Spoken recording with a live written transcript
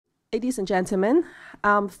Ladies and gentlemen,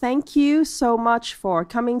 thank you so much for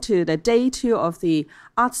coming to the day 2 of the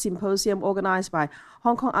Art Symposium organized by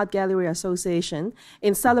Hong Kong Art Gallery Association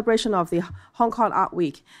in celebration of the Hong Kong Art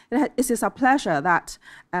Week. It is a pleasure that,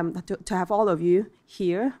 to have all of you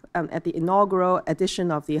here at the inaugural edition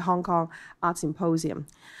of the Hong Kong Art Symposium.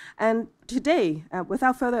 And today,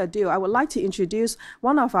 without further ado, I would like to introduce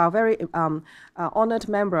one of our very honored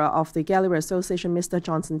member of the Gallery Association, Mr.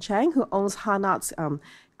 Johnson Chang, who owns Han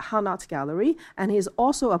Art Gallery, and he's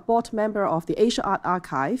also a board member of the Asia Art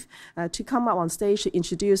Archive, to come up on stage to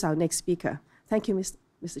introduce our next speaker. Thank you,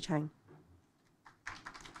 Mr. Chang.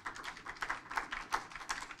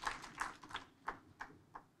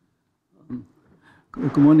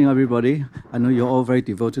 Good morning, everybody. I know you're all very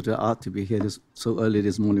devoted to art to be here so early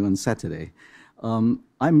this morning on Saturday. I'm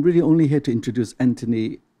really only here to introduce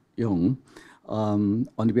Anthony Yong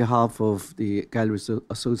on behalf of the Gallery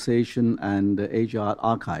Association and the Asia Art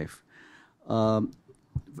Archive.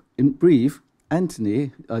 In brief,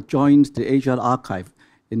 Anthony joined the Asia Art Archive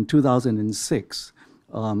in 2006,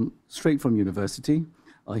 straight from university.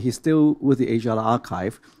 He's still with the Asia Art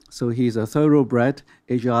Archive, so he's a thoroughbred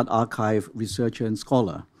Asia Art Archive researcher and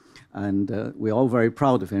scholar. And we're all very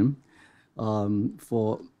proud of him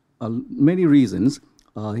for many reasons.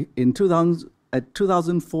 In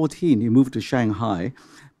 2014, he moved to Shanghai,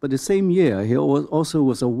 but the same year, he also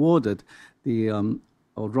was awarded the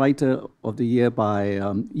Writer of the Year by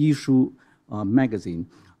Yishu magazine.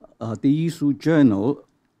 The Yishu Journal,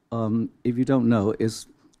 if you don't know, is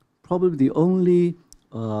probably the only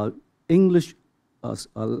English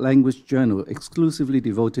language journal exclusively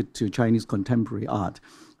devoted to Chinese contemporary art,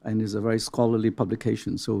 and is a very scholarly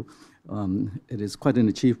publication, so it is quite an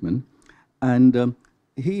achievement. And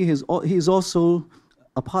he's also,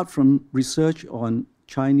 apart from research on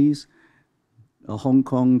Chinese, Hong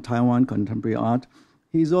Kong, Taiwan contemporary art,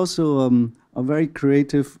 he's also a very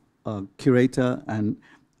creative curator and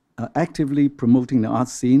actively promoting the art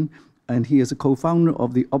scene. And he is a co-founder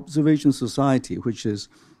of the Observation Society, which is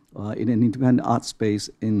in an independent art space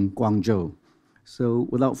in Guangzhou. So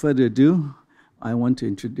without further ado, I want to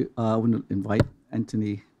invite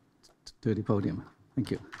Anthony to the podium.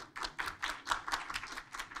 Thank you.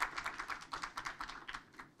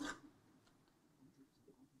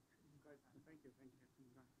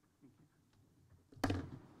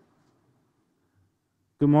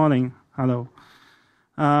 Good morning. Hello.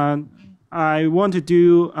 I want to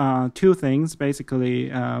do 2 things, basically,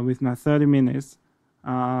 with my 30 minutes.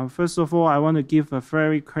 First of all, I want to give a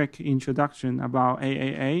very quick introduction about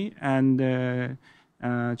AAA and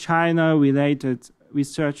China-related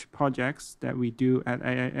research projects that we do at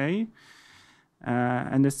AAA.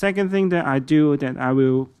 And the second thing that I do, that I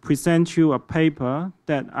will present you a paper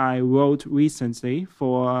that I wrote recently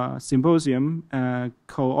for a symposium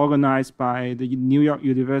co-organized by the New York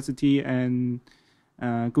University and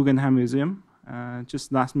Guggenheim Museum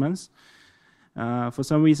just last month. For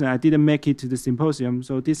some reason, I didn't make it to the symposium,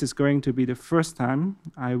 so this is going to be the first time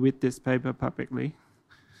I read this paper publicly.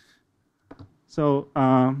 So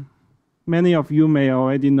many of you may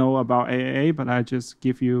already know about AAA, but I just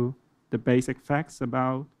give you the basic facts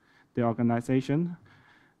about the organization.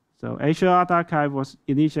 So Asia Art Archive was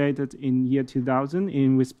initiated in year 2000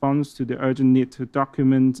 in response to the urgent need to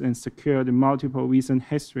document and secure the multiple recent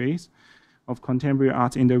histories of contemporary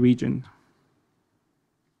art in the region.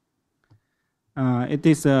 It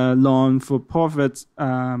is a non-for-profit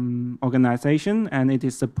organization, and it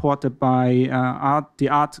is supported by the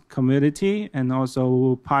art community and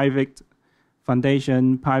also private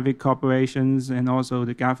foundation, private corporations, and also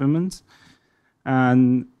the government.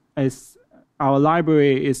 And as our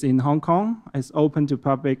library is in Hong Kong, it's open to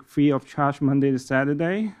public free of charge Monday to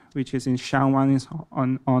Saturday, which is in Shangwan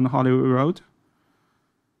on Hollywood Road.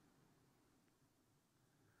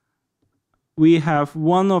 We have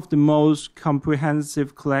one of the most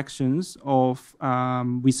comprehensive collections of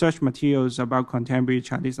research materials about contemporary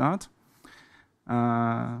Chinese art.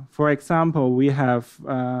 For example, we have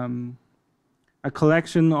a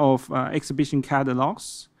collection of exhibition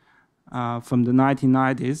catalogs from the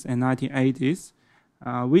 1990s and 1980s,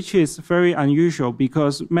 which is very unusual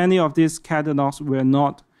because many of these catalogs were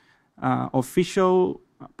not official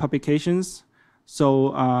publications.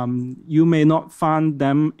 So you may not find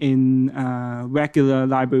them in regular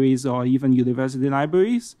libraries or even university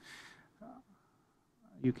libraries.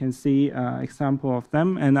 You can see an example of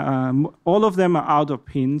them, and all of them are out of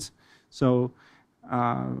print. So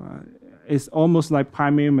it's almost like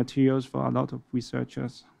primary materials for a lot of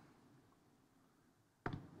researchers.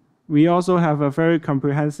 We also have a very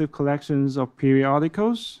comprehensive collections of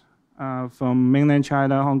periodicals from mainland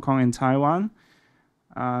China, Hong Kong, and Taiwan.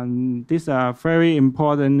 These are very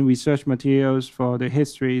important research materials for the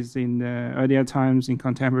histories in the earlier times in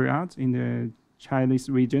contemporary art in the Chinese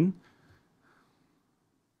region.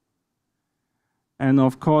 And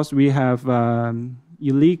of course, we have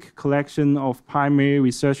unique collection of primary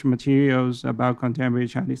research materials about contemporary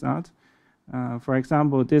Chinese art. For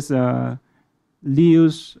example, this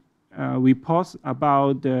Liu's reports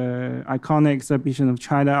about the iconic exhibition of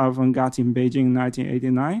China avant-garde in Beijing in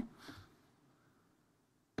 1989.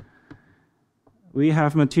 We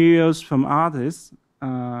have materials from artists,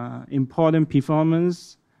 important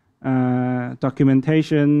performance,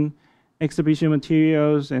 documentation, exhibition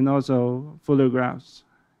materials, and also photographs.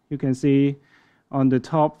 You can see on the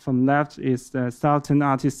top from left is the Southern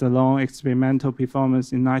Artist Salon experimental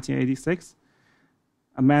performance in 1986,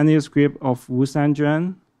 a manuscript of Wu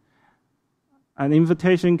Sanjuan, an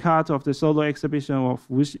invitation card of the solo exhibition of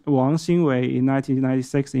Wang Xingwei in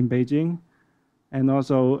 1996 in Beijing, and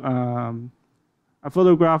also a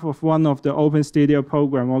photograph of one of the open studio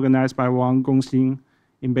program organized by Wang Gongxing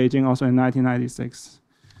in Beijing, also in 1996.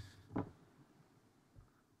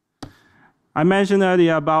 I mentioned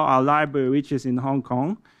earlier about our library, which is in Hong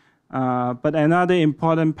Kong, but another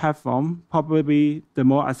important platform, probably the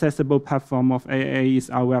more accessible platform of AAA, is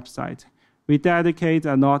our website. We dedicate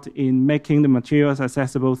a lot in making the materials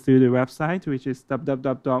accessible through the website, which is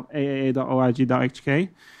www.aaa.org.hk.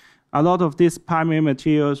 A lot of these primary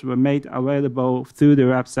materials were made available through the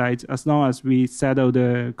website as long as we settle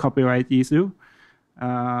the copyright issue.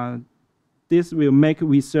 This will make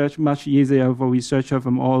research much easier for researchers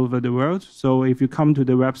from all over the world. So if you come to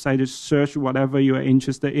the website to search whatever you are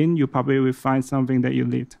interested in, you probably will find something that you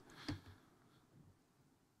need.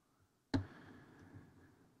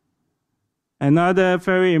 Another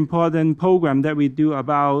very important program that we do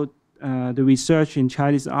about the research in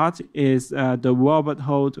Chinese art is the Robert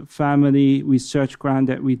Holt Family Research Grant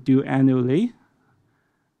that we do annually.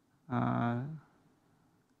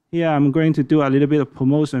 Here I'm going to do a little bit of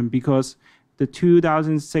promotion because the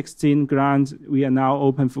 2016 grant, we are now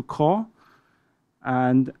open for call.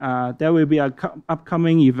 And there will be an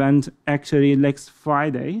upcoming event actually next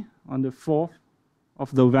Friday on the 4th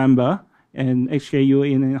of November in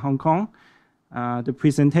HKU in Hong Kong. The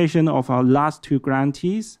presentation of our last two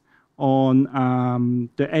grantees on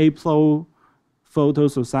the A-Pro Photo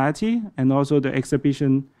Society and also the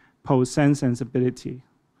exhibition Post-Sense Sensibility.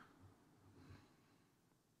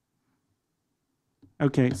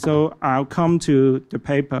 Okay, so I'll come to the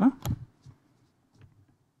paper.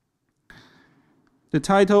 The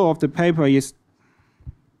title of the paper is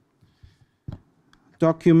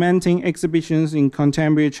Documenting Exhibitions in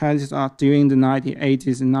Contemporary Chinese Art During the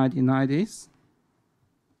 1980s and 1990s.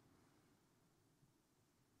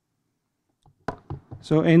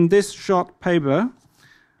 So in this short paper,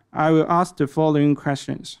 I will ask the following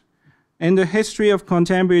questions. In the history of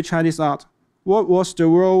contemporary Chinese art, what was the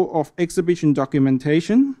role of exhibition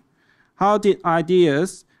documentation? How did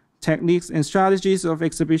ideas, techniques, and strategies of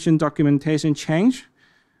exhibition documentation change?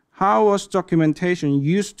 How was documentation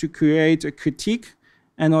used to create a critique,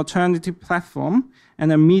 an alternative platform,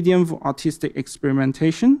 and a medium for artistic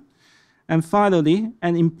experimentation? And finally,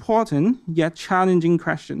 an important yet challenging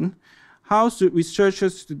question, how should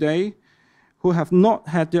researchers today who have not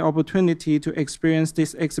had the opportunity to experience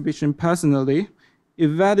this exhibition personally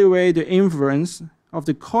evaluate the influence of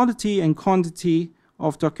the quality and quantity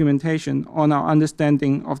of documentation on our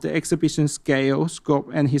understanding of the exhibition scale, scope,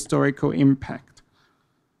 and historical impact?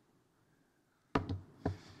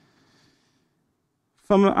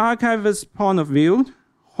 From an archivist's point of view,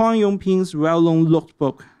 Huang Yongping's well-known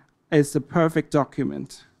lookbook is the perfect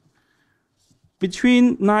document.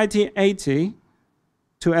 Between 1980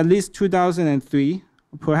 to at least 2003,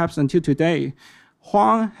 perhaps until today,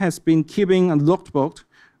 Huang has been keeping a lookbook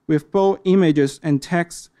with both images and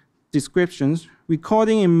text descriptions,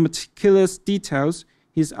 recording in meticulous details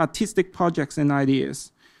his artistic projects and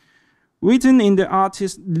ideas. Written in the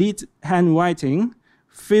artist's lead handwriting,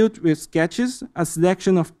 filled with sketches, a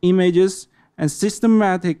selection of images, and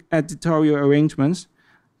systematic editorial arrangements,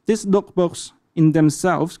 these lookbooks in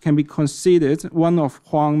themselves can be considered one of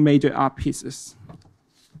Huang's major art pieces.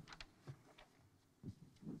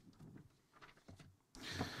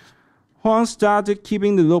 Huang started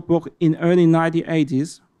keeping the lookbook in early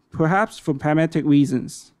 1980s, perhaps for pragmatic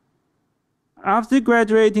reasons. After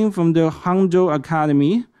graduating from the Hangzhou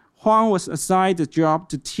Academy, Huang was assigned the job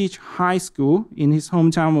to teach high school in his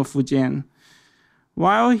hometown of Fujian.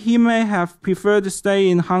 While he may have preferred to stay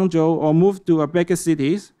in Hangzhou or move to a bigger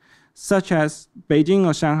cities, such as Beijing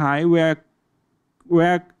or Shanghai,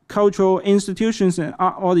 where cultural institutions and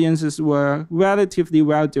art audiences were relatively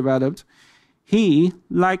well developed, he,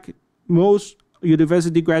 like most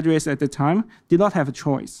university graduates at the time, did not have a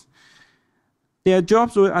choice. Their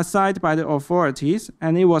jobs were assigned by the authorities,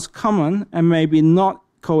 and it was common and maybe not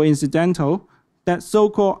coincidental that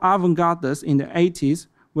so-called avant-gardists in the 80s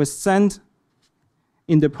were sent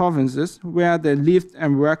in the provinces where they lived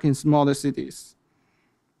and worked in smaller cities.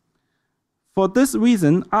 For this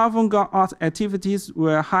reason, avant-garde art activities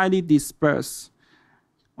were highly dispersed,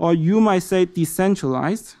 or you might say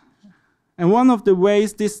decentralized. And one of the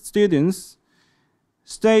ways these students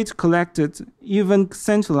stayed collected, even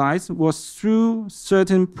centralized, was through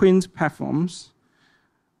certain print platforms.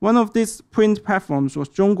 One of these print platforms was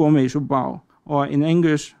中国美术报, or in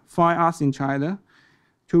English, Fine Arts in China,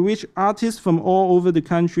 to which artists from all over the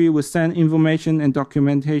country would send information and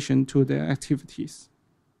documentation to their activities.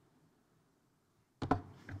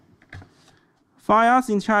 Fine Arts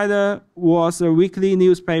in China was a weekly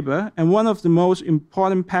newspaper and one of the most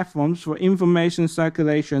important platforms for information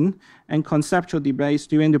circulation and conceptual debates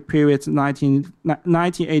during the period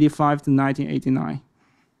 1985 to 1989.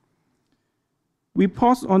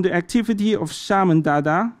 Reports on the activity of Xiamen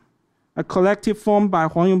Dada, a collective formed by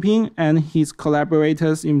Huang Yongping and his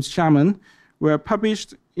collaborators in Xiamen, were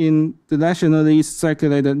published in the nationally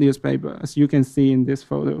circulated newspaper, as you can see in these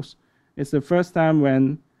photos. It's the first time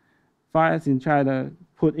when Fine Arts in China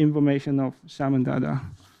put information of Xiamen Dada.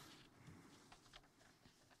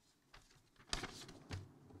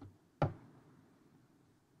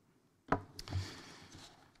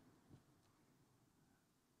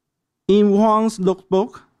 In Huang's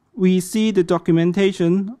lookbook, we see the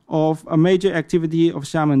documentation of a major activity of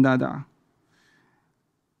Xiamen Dada.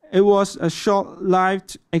 It was a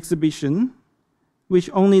short-lived exhibition which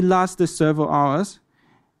only lasted several hours,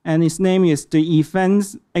 and its name is the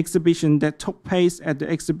Events Exhibition that took place at the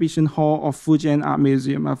Exhibition Hall of Fujian Art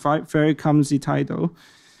Museum, a very clumsy title.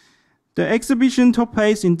 The exhibition took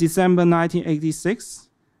place in December 1986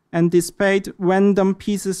 and displayed random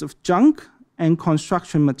pieces of junk and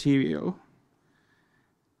construction material.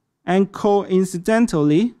 And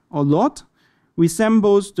coincidentally, or not,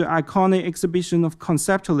 resembles the iconic exhibition of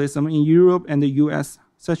conceptualism in Europe and the US,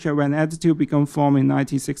 such as when attitude became formed in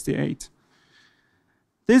 1968.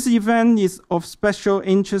 This event is of special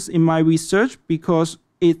interest in my research because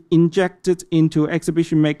it injected into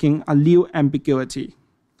exhibition making a new ambiguity.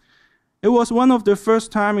 It was one of the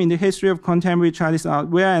first times in the history of contemporary Chinese art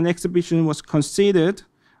where an exhibition was considered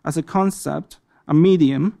as a concept, a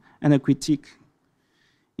medium, and a critique.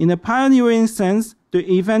 In a pioneering sense, the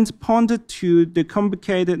event pointed to the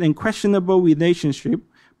complicated and questionable relationship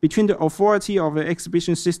between the authority of the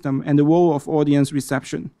exhibition system and the role of audience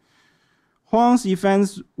reception. Huang's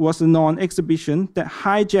event was a non-exhibition that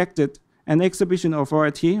hijacked an exhibition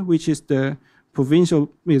authority, which is the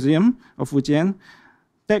Provincial Museum of Fujian,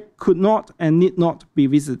 that could not and need not be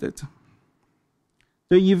visited.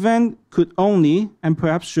 The event could only, and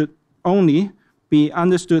perhaps should only, be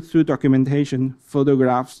understood through documentation,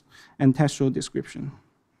 photographs, and textual description.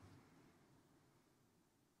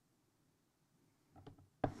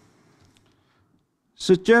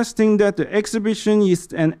 Suggesting that the exhibition is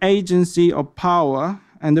an agency of power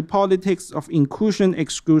and the politics of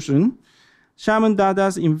inclusion-exclusion, Xiamen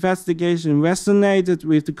Dada's investigation resonated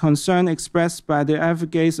with the concern expressed by the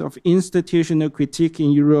advocates of institutional critique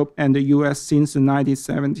in Europe and the US since the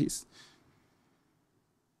 1970s.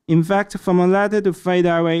 In fact, from a letter to Fei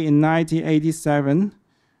Dawei in 1987,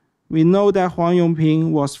 we know that Huang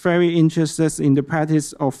Yongping was very interested in the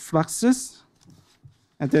practice of fluxes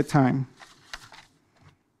at that time.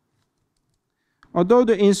 Although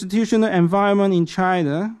the institutional environment in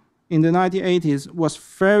China in the 1980s was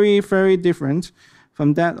very, very different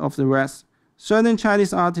from that of the West, certain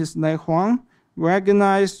Chinese artists like Huang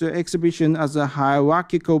recognized the exhibition as a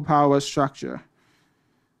hierarchical power structure.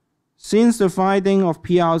 Since the finding of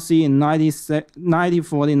PRC in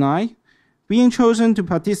 1949, being chosen to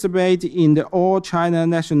participate in the All China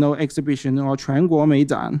National Exhibition, or 全国美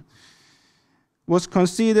展, was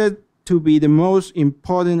considered to be the most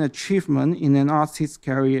important achievement in an artist's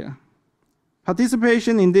career.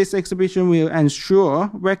 Participation in this exhibition will ensure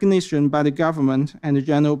recognition by the government and the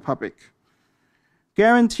general public,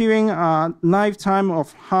 guaranteeing a lifetime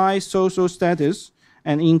of high social status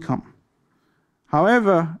and income.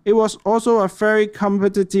 However, it was also a very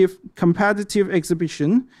competitive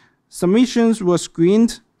exhibition. Submissions were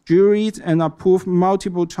screened, juried, and approved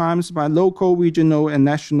multiple times by local, regional, and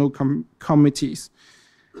national committees.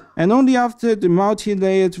 And only after the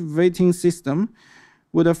multi-layered rating system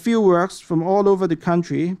would a few works from all over the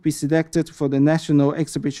country be selected for the national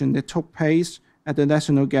exhibition that took place at the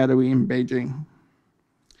National Gallery in Beijing.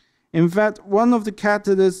 In fact, one of the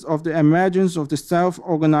catalysts of the emergence of the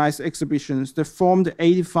self-organized exhibitions that formed the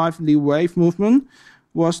 85 New Wave movement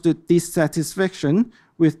was the dissatisfaction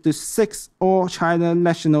with the 6th All-China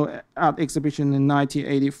National Art Exhibition in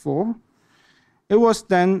 1984. It was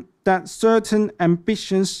then that certain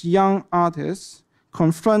ambitious young artists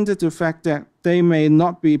confronted the fact that they may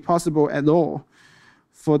not be possible at all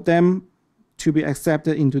for them to be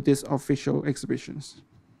accepted into these official exhibitions.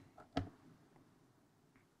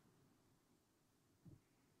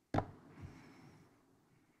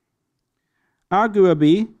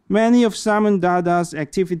 Arguably, many of Simon Dada's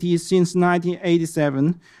activities since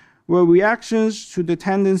 1987 were reactions to the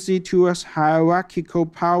tendency towards hierarchical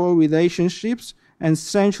power relationships and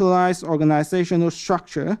centralized organizational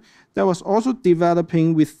structure that was also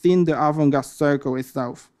developing within the avant-garde circle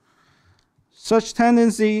itself. Such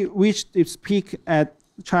tendency reached its peak at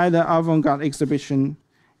China Avant-Garde Exhibition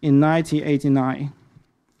in 1989.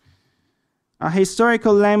 A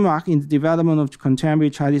historical landmark in the development of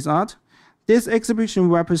contemporary Chinese art, this exhibition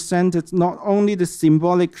represented not only the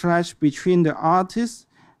symbolic clash between the artists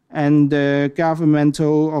and the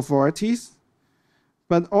governmental authorities,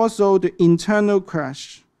 but also the internal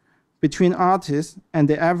clash between artists and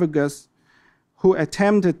the avant-gardists who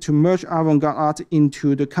attempted to merge avant-garde art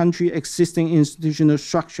into the country's existing institutional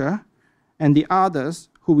structure, and the others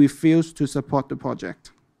who refused to support the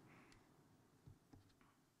project.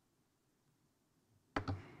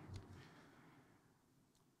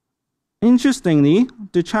 Interestingly,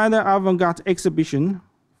 the China Avant-Garde Exhibition,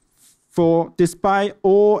 despite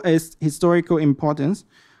all its historical importance,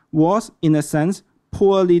 was, in a sense,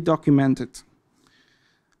 poorly documented.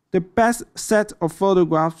 The best set of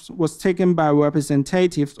photographs was taken by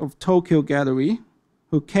representatives of Tokyo Gallery,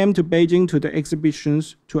 who came to Beijing to the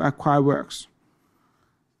exhibitions to acquire works.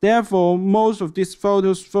 Therefore, most of these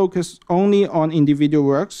photos focus only on individual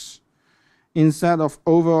works instead of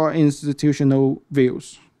overall institutional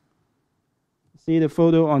views. See the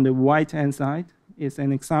photo on the right-hand side is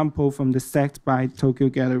an example from the set by Tokyo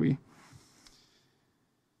Gallery.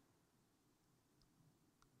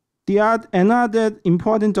 Another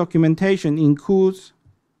important documentation includes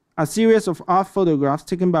a series of art photographs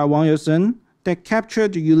taken by Wang Yousen that capture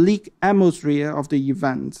the unique atmosphere of the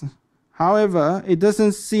event. However, it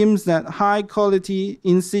doesn't seem that high-quality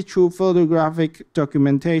in situ photographic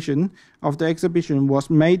documentation of the exhibition was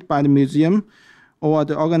made by the museum or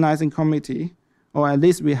the organizing committee, or at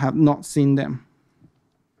least we have not seen them.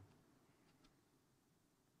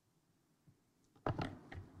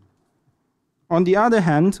 On the other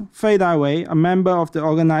hand, Fei Daiwei, a member of the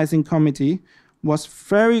organizing committee, was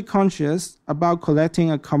very conscious about collecting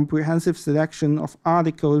a comprehensive selection of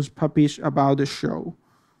articles published about the show.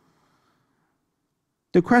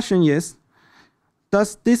 The question is,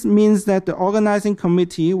 does this mean that the organizing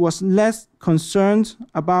committee was less concerned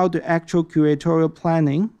about the actual curatorial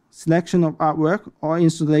planning, selection of artwork, or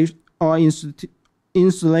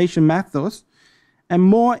installation methods, and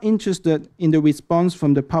more interested in the response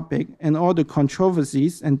from the public and all the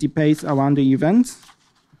controversies and debates around the event?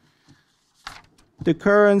 The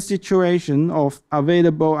current situation of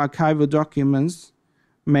available archival documents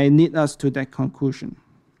may lead us to that conclusion.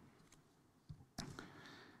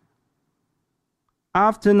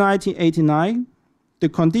 After 1989, the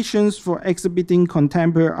conditions for exhibiting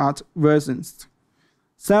contemporary art worsened.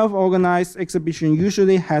 Self-organized exhibition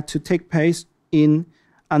usually had to take place in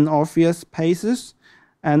unobvious places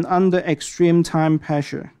and under extreme time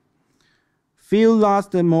pressure. Few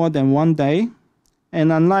lasted more than one day,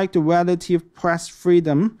 and unlike the relative press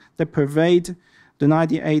freedom that pervaded the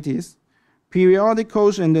 1980s,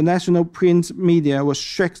 periodicals and the national print media were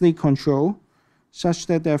strictly controlled, such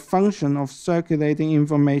that their function of circulating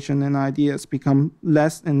information and ideas become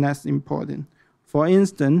less and less important. For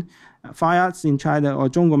instance, Fine Arts in China, or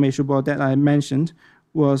中国美术报 that I mentioned,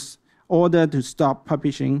 was ordered to stop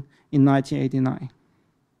publishing in 1989.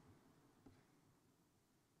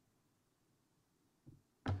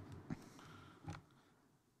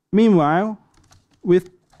 Meanwhile, with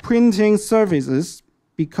printing services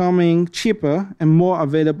becoming cheaper and more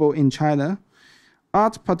available in China,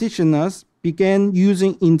 art practitioners began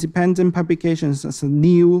using independent publications as a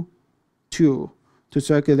new tool to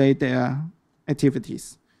circulate their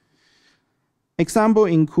activities. Examples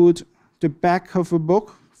include the back of a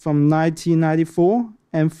book from 1994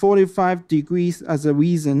 and 45 Degrees as a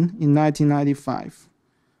Reason in 1995.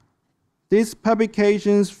 These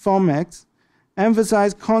publications' formats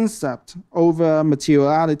emphasize concept over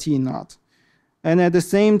materiality in art, and at the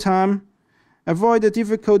same time avoid the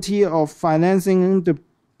difficulty of financing the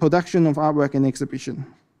production of artwork and exhibition.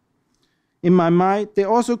 In my mind, they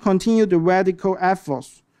also continue the radical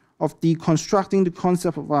efforts of deconstructing the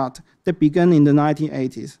concept of art that began in the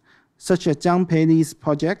 1980s, such as Zhang Peili's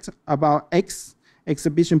project about X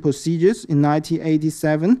exhibition procedures in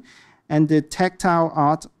 1987, and the tactile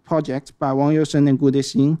art project by Wang Yousheng and Gu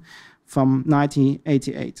Dexing from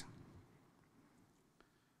 1988.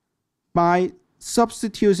 By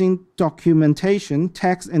substituting documentation,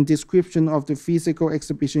 text, and description of the physical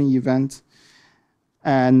exhibition event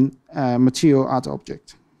and material art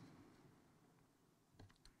object.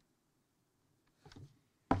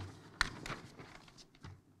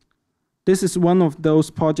 This is one of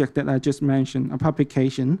those projects that I just mentioned, a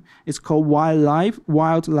publication. It's called Wildlife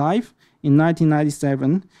in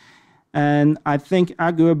 1997. And I think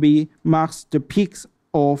arguably marks the peak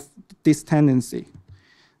of this tendency.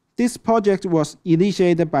 This project was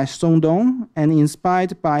initiated by Song Dong and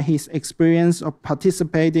inspired by his experience of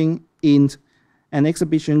participating in an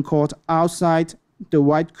exhibition called Outside the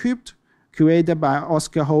White Cube, curated by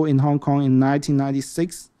Oscar Ho in Hong Kong in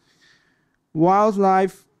 1996.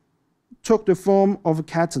 Wildlife took the form of a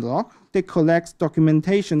catalog that collects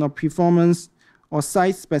documentation of performance or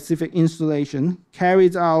site-specific installation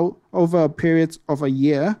carried out over a period of a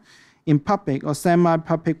year in public or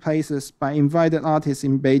semi-public places by invited artists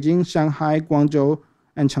in Beijing, Shanghai, Guangzhou,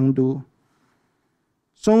 and Chengdu.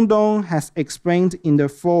 Song Dong has explained in the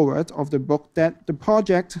foreword of the book that the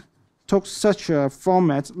project took such a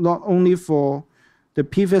format not only for the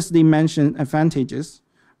previously mentioned advantages,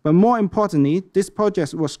 but more importantly, this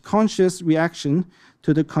project was conscious reaction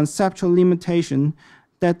to the conceptual limitation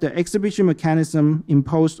that the exhibition mechanism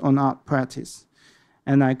imposed on art practice.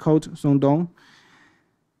 And I quote Song Dong,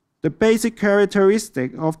 "The basic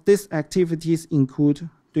characteristic of these activities include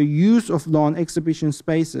the use of non-exhibition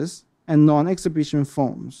spaces and non-exhibition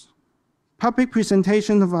forms, public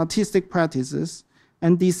presentation of artistic practices,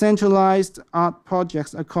 and decentralized art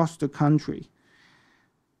projects across the country.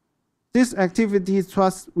 This activity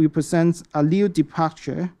thus represents a new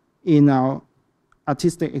departure in our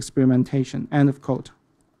artistic experimentation," end of quote.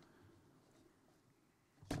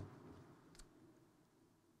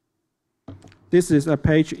 This is a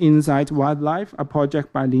page inside Wildlife, a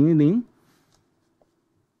project by Lin Yilin.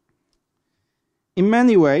 In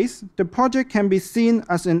many ways, the project can be seen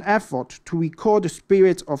as an effort to recall the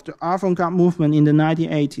spirit of the avant-garde movement in the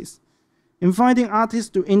 1980s, inviting artists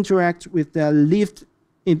to interact with their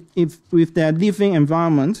living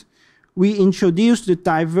environment. We introduce the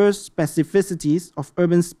diverse specificities of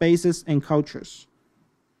urban spaces and cultures.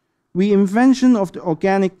 Reinvention of the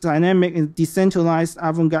organic, dynamic, and decentralized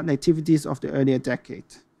avant-garde activities of the earlier decade.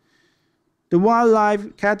 The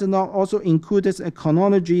Wildlife catalog also included a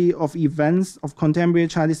chronology of events of contemporary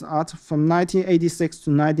Chinese art from 1986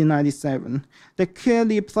 to 1997 that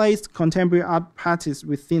clearly placed contemporary art practice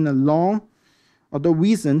within a long, although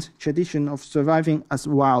recent, tradition of surviving as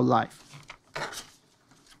wildlife.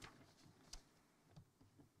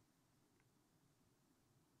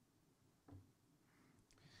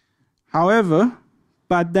 However,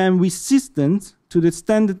 by then resistant to the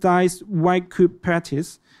standardized white cube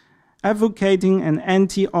practice, advocating an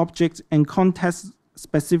anti-object and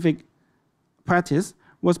context-specific practice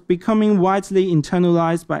was becoming widely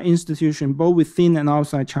internalized by institutions both within and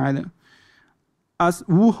outside China. As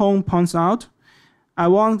Wu Hong points out,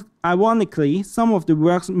 ironically, some of the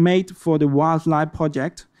works made for the Wildlife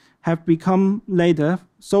Project have become later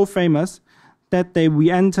so famous that they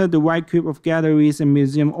re-enter the white cube of galleries and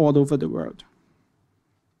museums all over the world.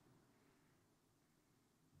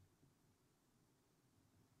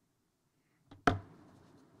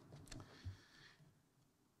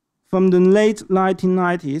 From the late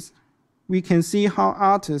 1990s, we can see how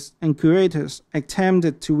artists and curators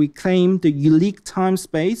attempted to reclaim the unique time,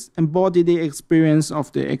 space, and bodily experience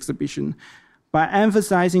of the exhibition by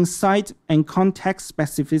emphasizing site and context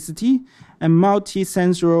specificity and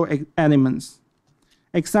multi-sensorial elements.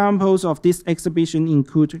 Examples of this exhibition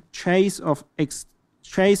include Trace of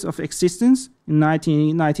Existence in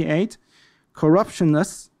 1998,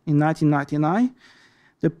 Corruptionless in 1999,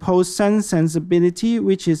 The Post-Sense Sensibility,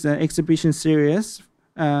 which is an exhibition series.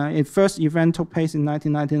 Its first event took place in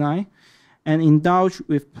 1999, and Indulge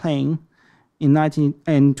with Playing in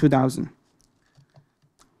 2000.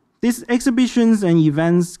 These exhibitions and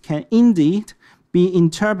events can indeed be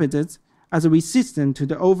interpreted as a resistance to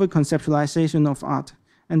the over-conceptualization of art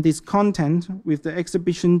and this content with the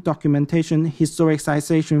exhibition documentation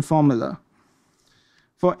historicization formula.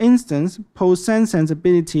 For instance, Post-Sense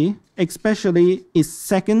Sensibility, especially its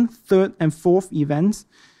second, third, and fourth events,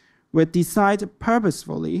 were decided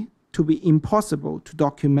purposefully to be impossible to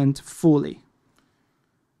document fully.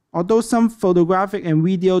 Although some photographic and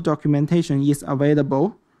video documentation is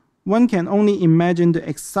available, one can only imagine the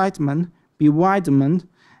excitement, bewilderment,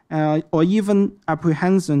 or even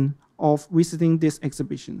apprehension of visiting these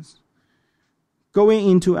exhibitions. Going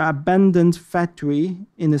into an abandoned factory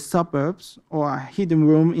in the suburbs or a hidden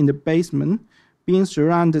room in the basement, being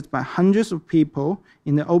surrounded by hundreds of people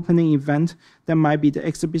in the opening event that might be the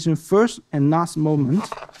exhibition's first and last moment,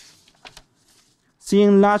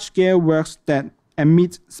 seeing large-scale works that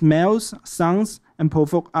emit smells, sounds, and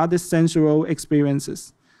provoke other sensorial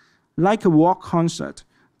experiences. Like a rock concert,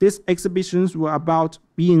 these exhibitions were about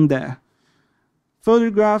being there.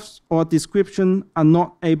 Photographs or description are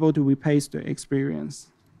not able to replace the experience.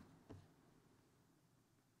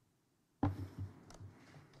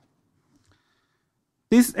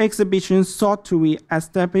 This exhibition sought to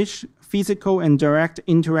re-establish physical and direct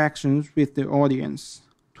interactions with the audience,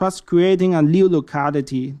 thus creating a new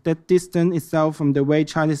locality that distanced itself from the way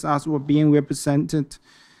Chinese arts were being represented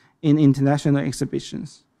in international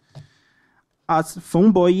exhibitions. As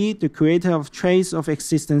Feng Boyi, the creator of Trace of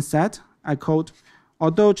Existence, said, I quote,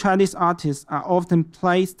 "Although Chinese artists are often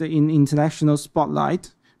placed in international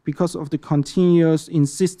spotlight because of the continuous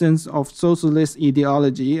insistence of socialist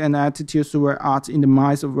ideology and attitudes toward art in the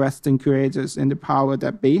minds of Western creators and the power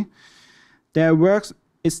that be, their works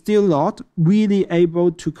is still not really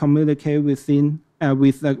able to communicate with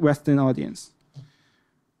the Western audience."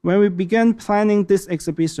 When we began planning this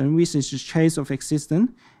exhibition, which is the Trace of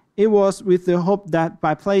Existence, it was with the hope that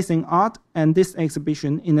by placing art and this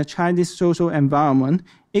exhibition in a Chinese social environment,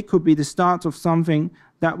 it could be the start of something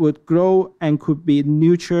that would grow and could be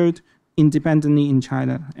nurtured independently in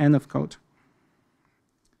China. End of quote.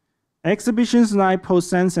 Exhibitions like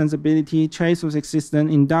Post-Sense Sensibility, Trace of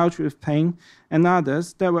Existence, Indulge with Pain, and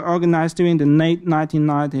others that were organized during the late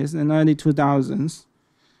 1990s and early 2000s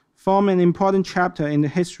form an important chapter in the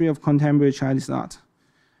history of contemporary Chinese art.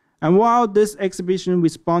 And while this exhibition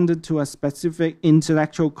responded to a specific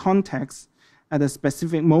intellectual context at a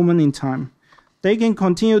specific moment in time, they can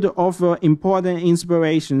continue to offer important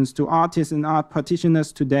inspirations to artists and art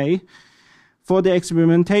practitioners today for their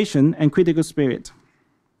experimentation and critical spirit.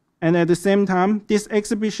 And at the same time, these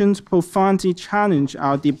exhibitions profoundly challenge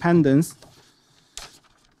our dependence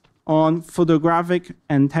on photographic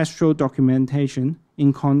and textual documentation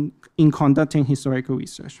in conducting historical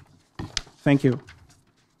research. Thank you.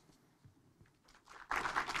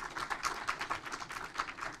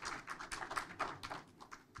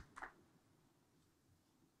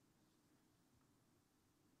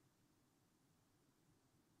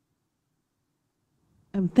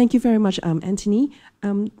 Thank you very much, Anthony.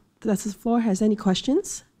 Does the floor has any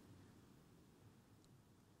questions?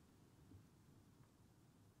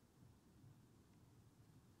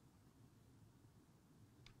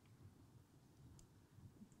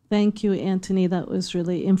 Thank you, Anthony. That was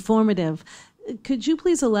really informative. Could you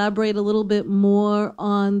please elaborate a little bit more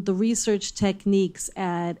on the research techniques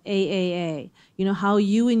at AAA? You know, how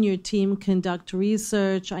you and your team conduct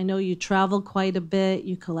research. I know you travel quite a bit,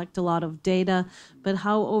 you collect a lot of data, but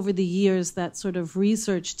how over the years that sort of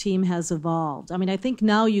research team has evolved? I mean, I think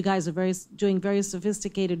now you guys are doing very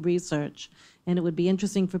sophisticated research, and it would be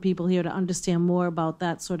interesting for people here to understand more about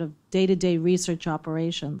that sort of day-to-day research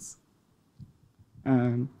operations.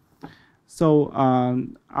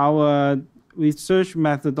 Our research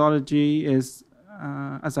methodology is,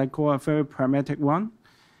 as I call, a very pragmatic one.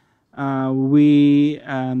 Our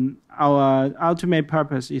ultimate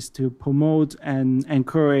purpose is to promote and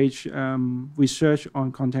encourage research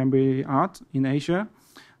on contemporary art in Asia.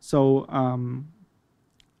 So,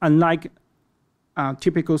 unlike a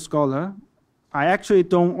typical scholar, I actually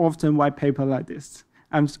don't often write paper like this.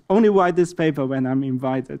 I only write this paper when I'm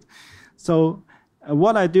invited. So,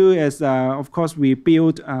 what I do is, of course, we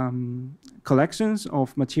build collections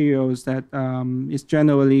of materials that is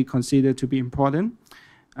generally considered to be important.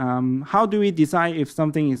 How do we decide if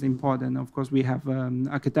something is important? Of course, we have an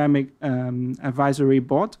academic advisory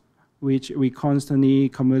board, which we constantly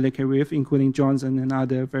communicate with, including Johnson and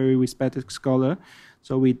other very respected scholars.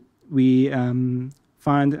 So we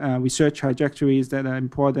find research trajectories that are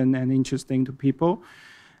important and interesting to people.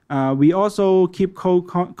 We also keep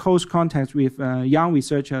close contact with young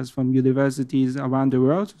researchers from universities around the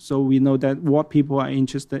world, so we know that what people are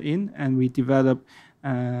interested in, and we develop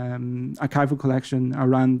archival collection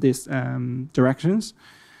around these directions.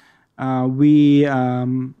 We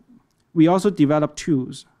also develop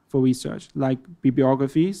tools for research, like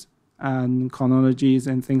bibliographies and chronologies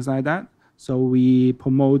and things like that. So we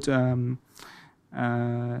promote, in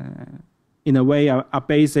a way, a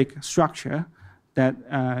basic structure that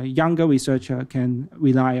younger researcher can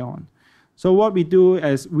rely on. So what we do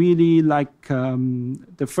is really like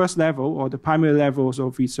the first level or the primary levels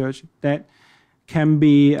of research that can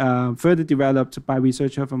be further developed by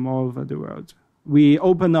researchers from all over the world. We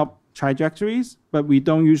open up trajectories, but we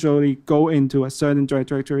don't usually go into a certain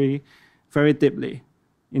trajectory very deeply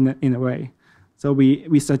in a way. So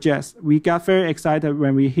we suggest. We got very excited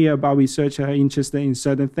when we hear about researchers interested in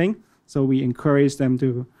certain things, so we encourage them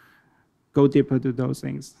to go deeper to those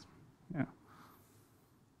things. Yeah.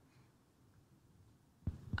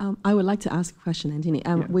 I would like to ask a question, Anthony.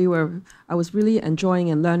 Yeah. I was really enjoying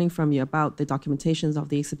and learning from you about the documentations of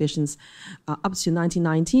the exhibitions up to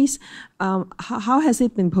 1990s. How has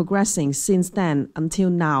it been progressing since then until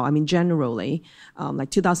now? I mean, generally, like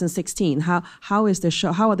 2016. How is the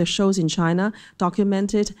show? How are the shows in China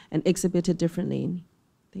documented and exhibited differently?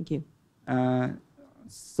 Thank you.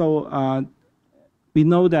 We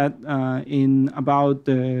know that in about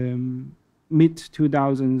the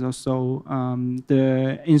mid-2000s or so,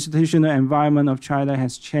 the institutional environment of China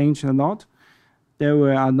has changed a lot. There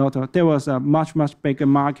was a much bigger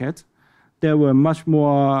market. There were much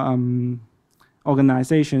more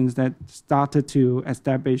organizations that started to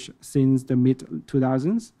establish since the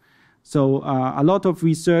mid-2000s. So a lot of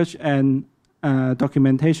research and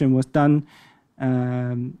documentation was done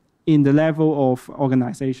in the level of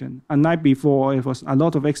organization. Unlike before, it was a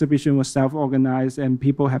lot of exhibition was self-organized and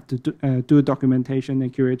people have to do documentation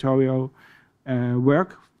and curatorial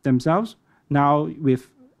work themselves. Now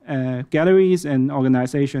with galleries and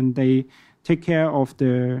organization, they take care of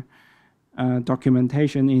the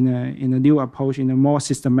documentation in a new approach, in a more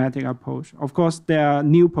systematic approach. Of course, there are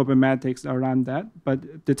new problematics around that,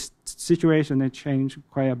 but the situation has changed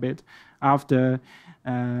quite a bit after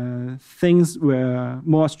things were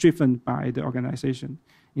more driven by the organization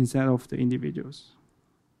instead of the individuals.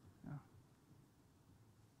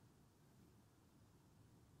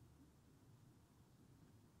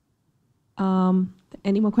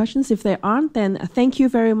 Any more questions? If there aren't, then thank you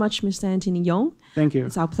very much, Mr. Anthony Yong. Thank you.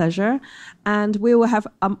 It's our pleasure. And we will have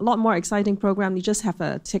a lot more exciting program. You just have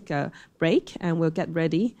to take a break and we'll get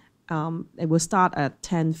ready. It will start at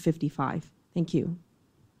 10:55. Thank you.